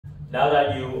Now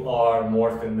that you are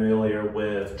more familiar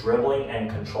with dribbling and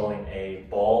controlling a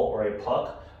ball or a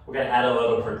puck, we're going to add a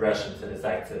little progression to this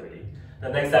activity. The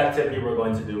next activity we're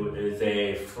going to do is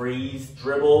a freeze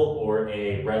dribble or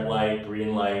a red light,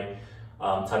 green light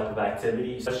type of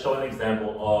activity. Let's show an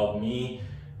example of me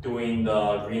doing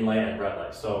the green light and red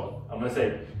light. So I'm going to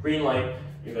say green light,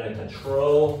 you're going to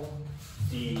control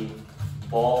the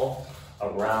ball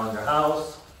around your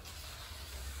house,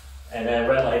 and then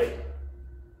red light.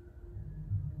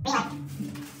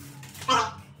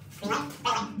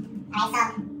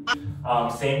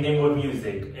 Same thing with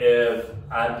music. If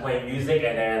I'm playing music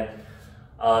and then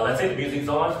let's say the music's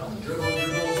on, dribble, keep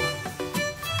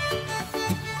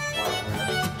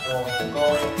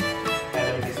going, and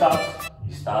then if it stops,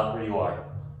 you stop where you are.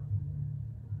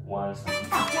 One.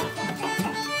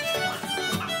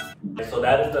 So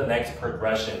that is the next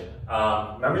progression.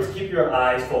 Remember to keep your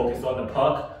eyes focused on the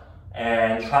puck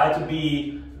and try to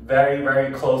be very,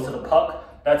 very close to the puck.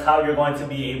 That's how you're going to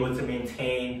be able to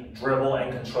maintain dribble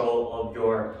and control of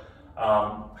your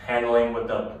handling with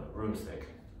the broomstick.